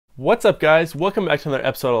What's up, guys? Welcome back to another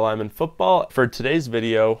episode of Lineman Football. For today's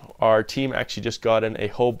video, our team actually just got in a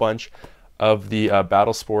whole bunch of the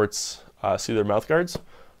Battle Sports Soother mouth guards.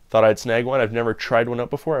 Thought I'd snag one. I've never tried one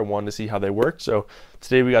out before. I wanted to see how they work. So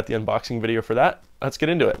today we got the unboxing video for that. Let's get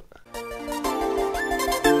into it.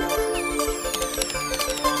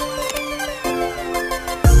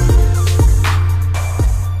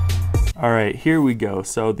 All right, here we go.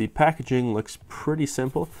 So the packaging looks pretty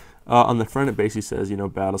simple. On the front, it basically says,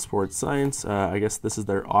 Battle Sports Science. I guess this is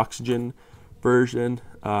their oxygen version.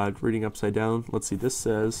 Reading upside down, let's see, this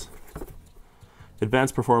says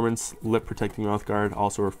Advanced Performance Lip Protecting Mouth Guard,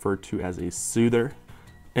 also referred to as a soother.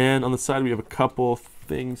 And on the side, we have a couple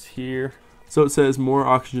things here. So it says more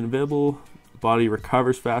oxygen available, body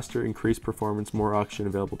recovers faster, increased performance, more oxygen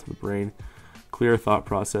available to the brain, clear thought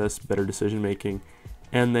process, better decision making.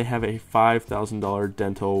 And they have a $5,000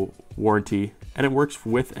 dental warranty, and it works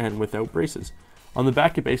with and without braces. On the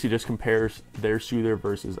back, it basically just compares their soother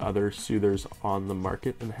versus other soothers on the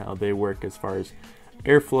market and how they work as far as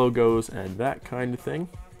airflow goes and that kind of thing.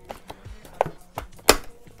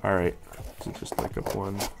 All right, so just like up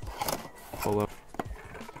one, pull up,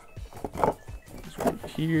 just right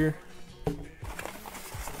here.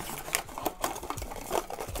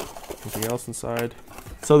 Anything else inside?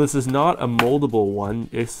 So this is not a moldable one.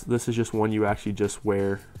 This is just one you actually just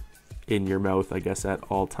wear in your mouth, I guess, at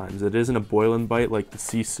all times. It isn't a boil and bite like the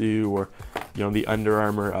Sisu or the Under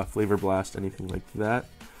Armour Flavor Blast, anything like that.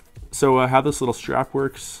 So how this little strap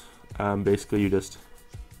works, basically you just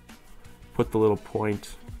put the little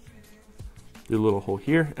point, your little hole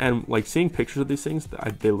here, and like seeing pictures of these things,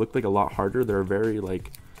 they look like a lot harder. They're very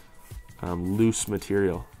like loose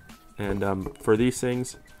material, and for these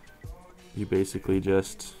things, you basically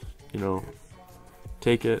just,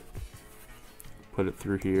 take it, put it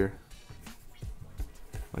through here,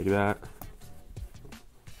 like that.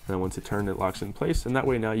 And then once you turn it, locks in place. And that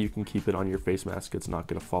way now you can keep it on your face mask. It's not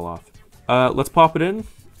gonna fall off. Let's pop it in,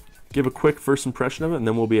 give a quick first impression of it, and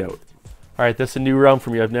then we'll be out. All right, that's a new round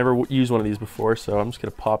for me. I've never used one of these before, so I'm just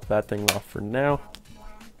gonna pop that thing off for now.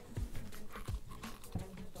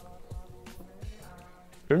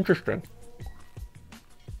 Interesting.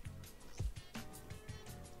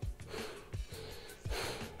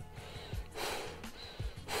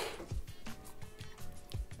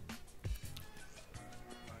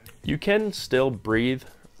 You can still breathe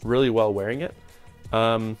really well wearing it.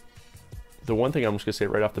 The one thing I'm just gonna say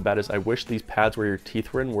right off the bat is I wish these pads where your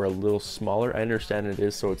teeth were in were a little smaller. I understand it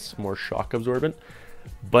is so it's more shock absorbent,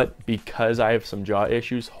 but because I have some jaw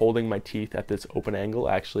issues, holding my teeth at this open angle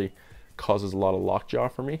actually causes a lot of lockjaw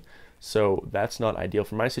for me. So that's not ideal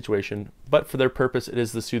for my situation, but for their purpose, it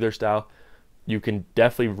is the soother style. You can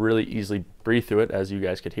definitely really easily breathe through it, as you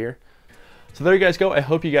guys could hear. So there you guys go. I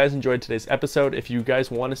hope you guys enjoyed today's episode. If you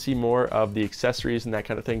guys want to see more of the accessories and that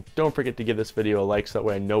kind of thing, don't forget to give this video a like so that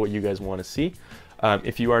way I know what you guys want to see.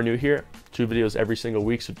 If you are new here, 2 videos every single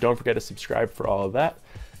week, so don't forget to subscribe for all of that.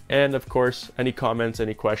 And of course, any comments,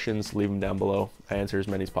 any questions, leave them down below. I answer as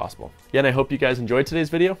many as possible. Yeah, and I hope you guys enjoyed today's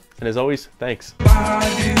video. And as always, thanks.